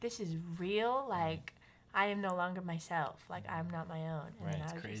 this is real. Like, I am no longer myself. Like, I'm not my own. And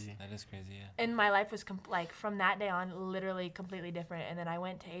That's crazy. That is crazy, yeah. And my life was, like, from that day on, literally completely different. And then I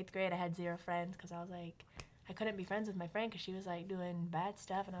went to 8th grade. I had 0 friends because I was like, I couldn't be friends with my friend because she was, like, doing bad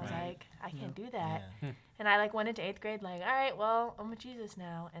stuff. And I was like, I can't do that. Yeah. And I, like, went into 8th grade, like, all right, well, I'm with Jesus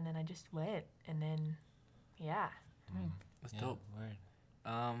now. And then I just went. And then... Yeah. That's dope. Word.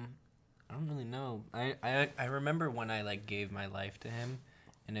 I don't really know. I remember when I like gave my life to him,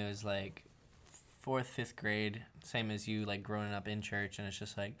 and it was like 4th, 5th grade, same as you, like growing up in church, and it's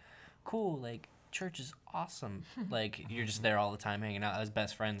just like, cool, like church is awesome. Like you're just there all the time hanging out. I was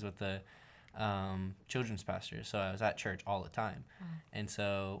best friends with the children's pastor, so I was at church all the time, and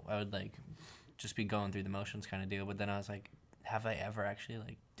so I would like just be going through the motions kind of deal. But then I was like, have I ever actually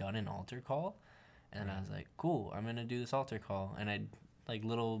like done an altar call? And I was like, cool, I'm going to do this altar call. And I'd, like,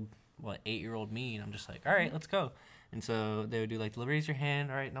 little, 8-year-old me, and I'm just like, all right, let's go. And so they would do, like, raise your hand,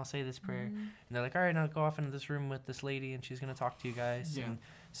 all right, and I'll say this prayer. And they're like, all right, now go off into this room with this lady, and she's going to talk to you guys. Yeah. And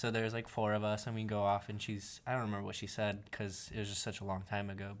so there's, like, 4 of us, and we go off, and I don't remember what she said because it was just such a long time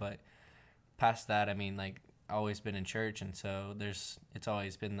ago. But past that, I mean, like, always been in church, and so it's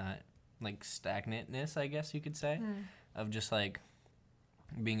always been that, like, stagnantness, I guess you could say, of just, like,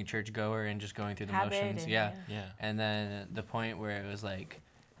 being a church goer and just going through the motions. Yeah. And then the point where it was like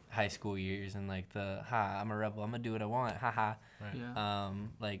high school years and like I'm a rebel, I'm gonna do what I want, haha. Right. Yeah.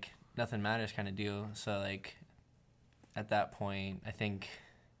 Like nothing matters kind of deal. So like at that point, I think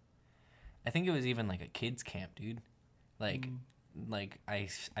it was even like a kids camp, dude. Like like I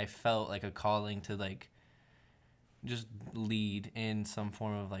felt like a calling to like just lead in some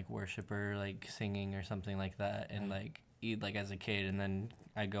form of like worship or like singing or something like that, and like eat like as a kid, and then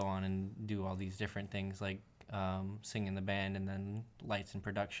I go on and do all these different things like sing in the band, and then lights and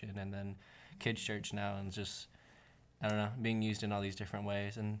production, and then kids church now, and just I don't know, being used in all these different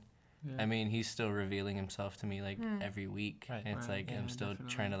ways. And I mean, he's still revealing himself to me like every week, and it's like I'm still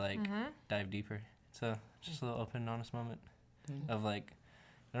trying to like dive deeper. So just a little open and honest moment of like,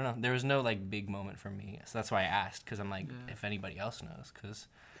 I don't know, there was no like big moment for me, so that's why I asked, because I'm like, if anybody else knows, because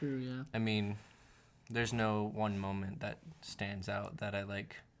I mean, there's no one moment that stands out that I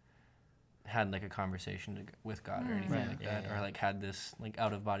like had like a conversation with God or anything like that, or like had this like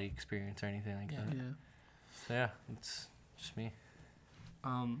out of body experience or anything like that. So yeah, it's just me.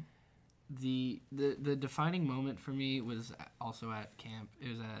 The defining moment for me was also at camp. It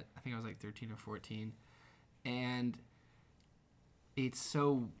was I think I was like 13 or 14, and it's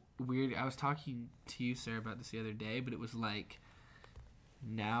so weird. I was talking to you, Sarah, about this the other day, but it was like,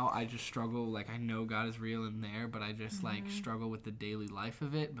 now I just struggle, like I know God is real in there, but I just like struggle with the daily life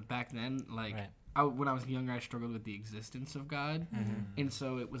of it. But back then, like when I was younger, I struggled with the existence of God, and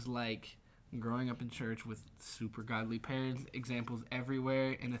so it was like growing up in church with super godly parents, examples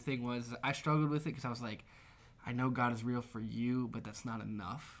everywhere. And the thing was, I struggled with it because I was like, I know God is real for you, but that's not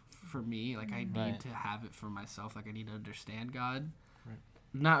enough for me. Like, I need to have it for myself. Like, I need to understand God. Right.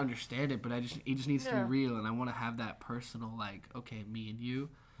 Not understand it, but it just needs to be real. And I want to have that personal, like, okay, me and you.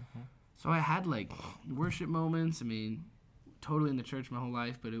 Mm-hmm. So I had, like, worship moments. I mean, totally in the church my whole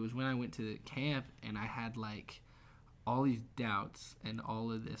life, but it was when I went to camp and I had, like, all these doubts and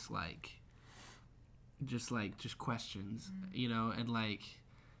all of this, like, just questions, you know, and, like,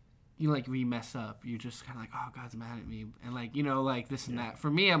 you know, like, when you mess up, you're just kind of like, oh, God's mad at me, and, like, you know, like, this and that.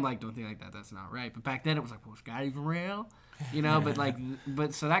 For me, I'm like, don't think like that, that's not right. But back then, it was like, well, is God even real? You know, but, like,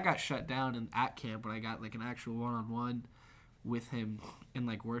 so that got shut down at camp when I got, like, an actual one-on-one with him and,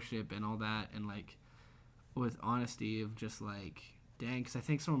 like, worship and all that, and, like, with honesty of just, like, dang, because I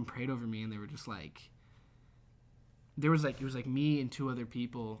think someone prayed over me, and they were just, like, it was, like, me and 2 other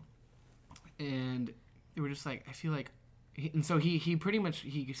people, and they were just, like, I feel like, and so he pretty much,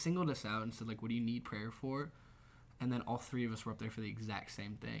 he singled us out and said, like, what do you need prayer for? And then all 3 of us were up there for the exact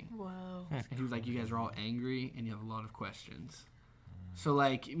same thing. Wow. And he was like, you guys are all angry and you have a lot of questions. So,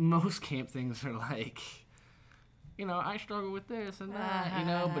 like, most camp things are like, you know, I struggle with this and that, you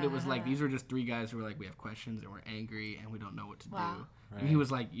know, but it was like, these were just 3 guys who were like, we have questions and we're angry and we don't know what to do. Right. And he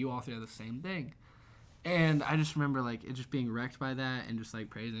was like, you all 3 have the same thing. And I just remember, like, it just being wrecked by that and just, like,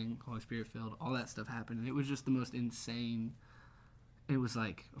 praising, Holy Spirit filled, all that stuff happened. And it was just the most insane, it was,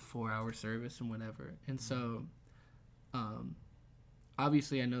 like, a 4-hour service and whatever. And so,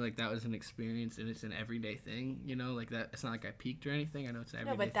 obviously, I know, like, that was an experience and it's an everyday thing, you know? Like, that, it's not like I peaked or anything. I know it's an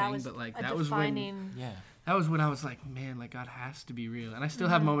everyday thing, but, like, that was when... Yeah. That was when I was like, man, like, God has to be real. And I still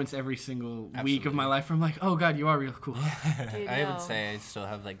have moments every single week of my life where I'm like, oh, God, you are real. Cool. Dude, I would say I still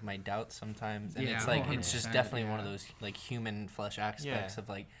have, like, my doubts sometimes. And it's, like, it's just definitely one of those, like, human flesh aspects of,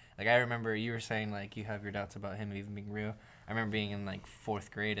 like, I remember you were saying, like, you have your doubts about him even being real. I remember being in, like, 4th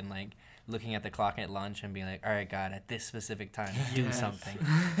grade and, like, looking at the clock at lunch and being like, all right, God, at this specific time, do something.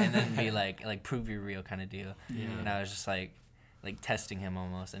 And then be like, prove you're real kind of deal. Yeah. And I was just, like testing him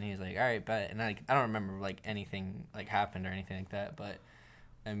almost, and he was like, all right, bet. And I don't remember like anything like happened or anything like that, but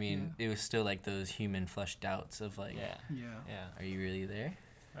I mean, it was still like those human flesh doubts of like, are you really there?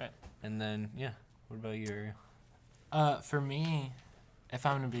 Right. And then what about your? For me, if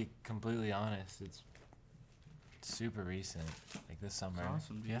I'm gonna be completely honest, it's super recent, like this summer. That's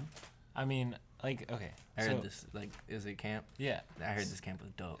awesome. Yeah. I mean, like, okay. I heard this, like, is it camp? Yeah. I heard this camp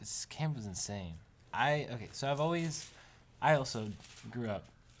was dope. This camp was insane. I also grew up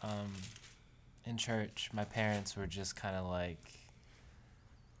in church. My parents were just kind of like,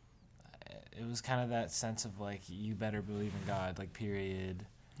 it was kind of that sense of like, you better believe in God, like, period.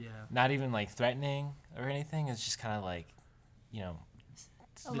 Yeah. Not even like threatening or anything. It's just kind of like, you know,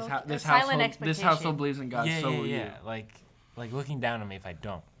 this household believes in God. Yeah. Like looking down on me if I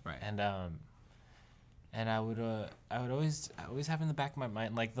don't. Right. And I would always have in the back of my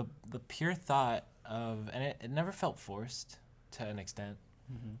mind like the pure thought of, and it never felt forced to an extent.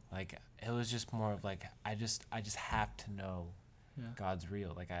 Mm-hmm. Like, it was just more of like, I just have to know God's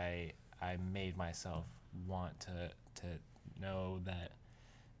real. Like, I made myself want to know that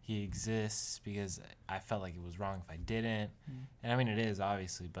he exists because I felt like it was wrong if I didn't. Mm-hmm. And I mean, it is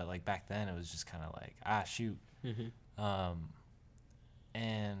obviously, but like back then it was just kind of like, shoot. Mm-hmm.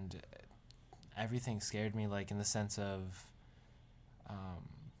 And everything scared me, like, in the sense of,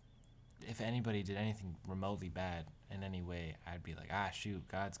 if anybody did anything remotely bad in any way, I'd be like, shoot,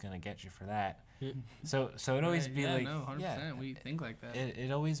 God's gonna get you for that. So it'd always be like, 100%, we think like that.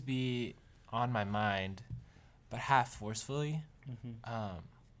 It'd always be on my mind, but half forcefully. Mm-hmm.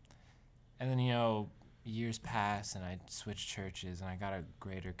 And then, you know, years pass and I switched churches and I got a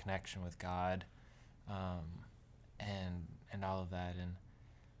greater connection with God, and all of that, and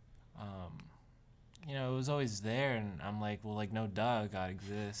you know, it was always there, and I'm like, well, like, no, duh, God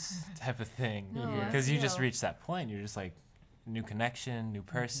exists, type of thing. Because you just reach that point. You're just like, new connection, new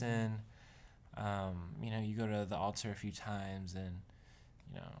person. You know, you go to the altar a few times, and,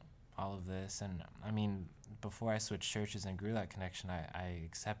 you know, all of this. And, I mean, before I switched churches and grew that connection, I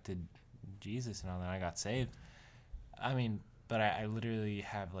accepted Jesus and all that. I got saved. I mean, but I literally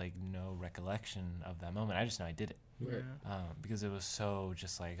have, like, no recollection of that moment. I just know I did it. Right. Because it was so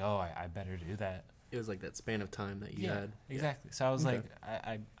just like, I better do that. It was like that span of time that you had. Exactly. So I was like,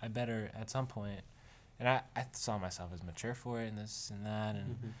 I better at some point, and I saw myself as mature for it and this and that,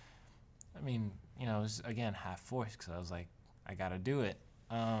 and I mean, you know, it was again half forced because I was like, I gotta do it.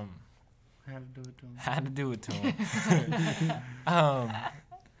 Had to do it to him.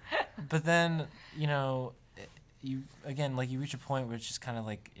 But then, you know, you reach a point where it's just kind of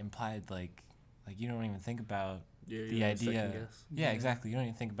like implied, like you don't even think about the idea. Yeah, exactly. You don't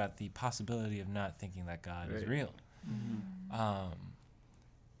even think about the possibility of not thinking that God is real. Mm-hmm.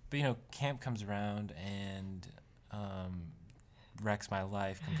 But camp comes around and wrecks my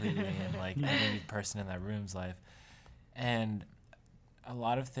life completely, and like every person in that room's life, and a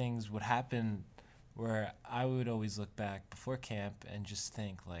lot of things would happen where I would always look back before camp and just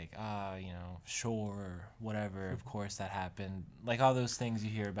think like, sure, or whatever, of course that happened. Like all those things you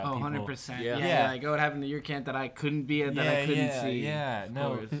hear about people. 100%. Yeah. Like, what happened to your camp that I couldn't be at, that I couldn't see. Yeah,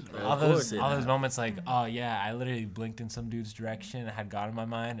 no. All those moments like, oh yeah, I literally blinked in some dude's direction and had God in my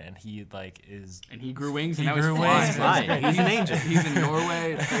mind, and he like is... And he grew wings, and he grew wings. He's an angel. He's in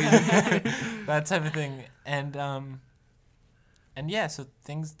Norway. It's crazy. That type of thing. And yeah, so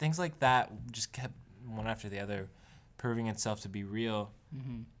things like that just kept one after the other proving itself to be real.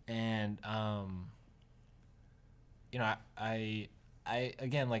 Mm-hmm. And I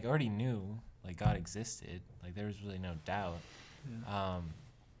again, like, already knew like God existed, like there was really no doubt.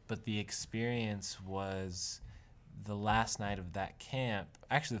 But the experience was the last night of that camp,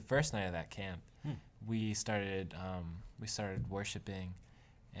 actually the first night of that camp. We started worshiping.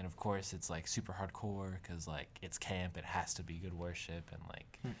 And of course, it's like super hardcore because like it's camp. It has to be good worship, and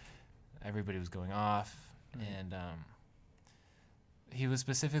like everybody was going off. And he was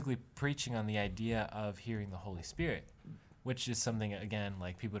specifically preaching on the idea of hearing the Holy Spirit, which is something, again,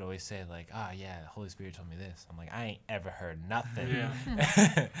 like people would always say like, "Oh yeah, the Holy Spirit told me this." I'm like, I ain't ever heard nothing. Yeah.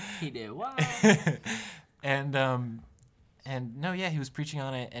 He did what? And no, yeah, he was preaching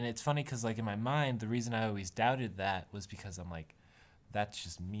on it, and it's funny because like in my mind, the reason I always doubted that was because I'm like, that's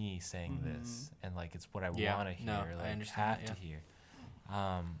just me saying this, and like it's what I want to hear, like have to hear.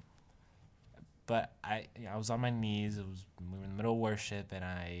 But I was on my knees. We were in the middle of worship, and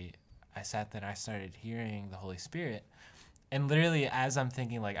I sat there and I started hearing the Holy Spirit, and literally as I'm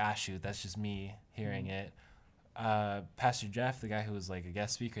thinking like, shoot, that's just me hearing it. Pastor Jeff, the guy who was like a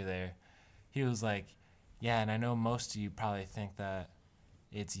guest speaker there, he was like, yeah, and I know most of you probably think that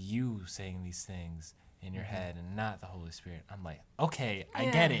it's you saying these things in your head and not the Holy Spirit. I'm like, okay, I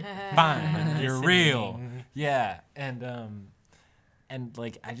get it. Fine. You're real. Yeah. And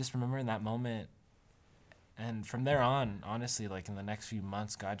like I just remember in that moment, and from there on, honestly, like in the next few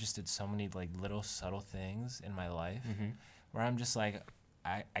months, God just did so many like little subtle things in my life where I'm just like,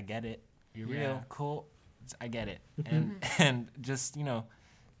 I get it. You're real. Cool. I get it. And just,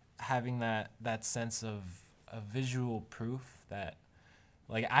 having that sense of a visual proof that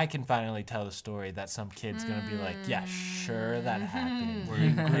like I can finally tell the story that some kid's gonna be like, yeah, sure, that happened. Where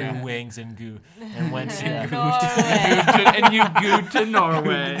you grew wings and goo and went to and you gooed to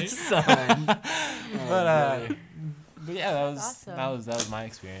Norway, son. But yeah, that awesome. that was my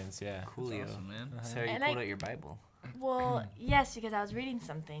experience. Yeah, Coolio, awesome, man. Sarah, you pulled out your Bible. Well, yes, because I was reading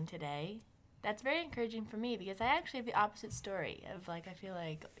something today. That's very encouraging for me because I actually have the opposite story of like I feel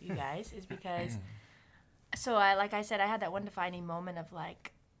like you guys is because. So like I said, I had that one defining moment of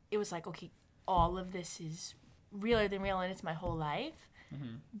like, it was like, okay, all of this is realer than real and it's my whole life.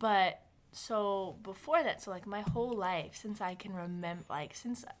 But so before that, so like my whole life, since I can remember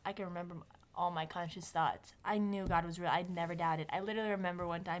all my conscious thoughts, I knew God was real. I'd never doubted. I literally remember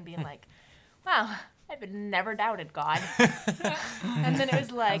one time being like, wow, I've never doubted God. And then it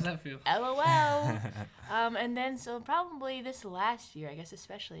was like, LOL. And then so probably this last year, I guess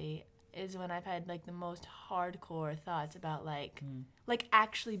especially, is when I've had like the most hardcore thoughts about like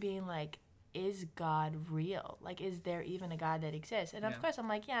actually being like, is God real? Like, is there even a God that exists? And of course I'm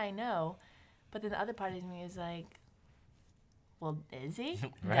like, yeah, I know. But then the other part of me is like, well, is he?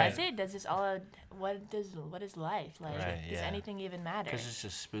 Right. Does it? Does this all? What is life like? Does anything even matter? Because it's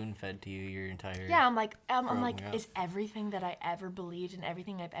just spoon fed to you your entire. Yeah, I'm like, is everything that I ever believed and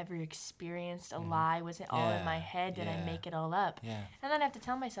everything I've ever experienced a lie? Was it all in my head? Did I make it all up? Yeah. And then I have to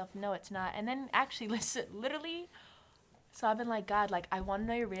tell myself, no, it's not. And then actually, literally. So I've been like, God, like, I want to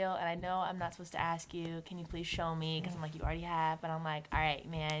know you're real, and I know I'm not supposed to ask you, can you please show me? Because I'm like, you already have. But I'm like, all right,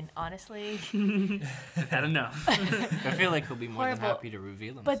 man, honestly. I've had enough. I feel like he'll be more than happy to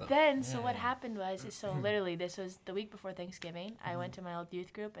reveal himself. But then, so what happened was, so literally, this was the week before Thanksgiving. I went to my old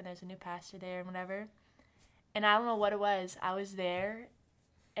youth group, and there's a new pastor there and whatever. And I don't know what it was. I was there,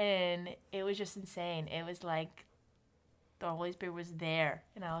 and it was just insane. It was like the Holy Spirit was there.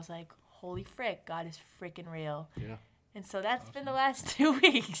 And I was like, holy frick, God is freaking real. Yeah. And so that's been the last 2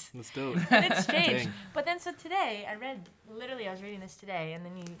 weeks. Let's do it. And it's changed. But then so today, I was reading this today, and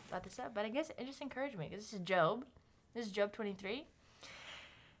then you brought this up. But I guess it just encouraged me, because this is Job. This is Job 23.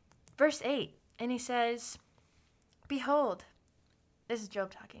 Verse 8. And he says, behold, this is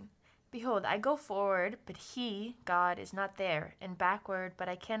Job talking. Behold, I go forward, but he, God, is not there, and backward, but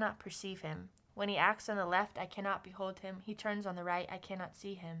I cannot perceive him. When he acts on the left, I cannot behold him. He turns on the right, I cannot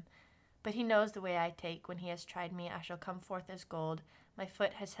see him. But he knows the way I take. When he has tried me, I shall come forth as gold. My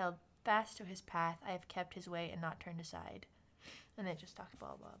foot has held fast to his path. I have kept his way and not turned aside. And it just talks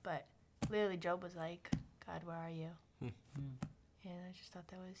blah, blah. But literally Job was like, God, where are you? And I just thought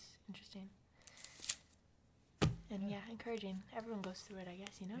that was interesting. And yeah, encouraging. Everyone goes through it, I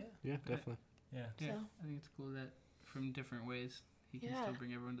guess, you know? Yeah, definitely. Yeah. Yeah, So. I think it's cool that from different ways he can still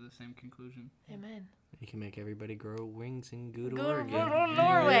bring everyone to the same conclusion. Amen. You can make everybody grow wings in good Go Oregon.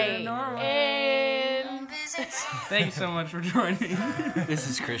 Norway. Norway. And Thank you so much for joining. This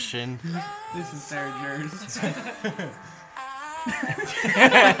is Christian. This is Sarah Jers.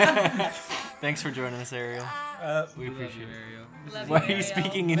 Thanks for joining us, Ariel. We appreciate it. Ariel. Love Why you, are you Ariel.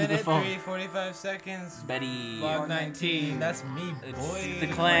 speaking into the Minute phone? 3, 45 seconds. Betty. Vlog 19. That's me, It's boy. the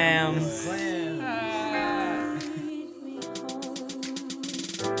clams. Clams.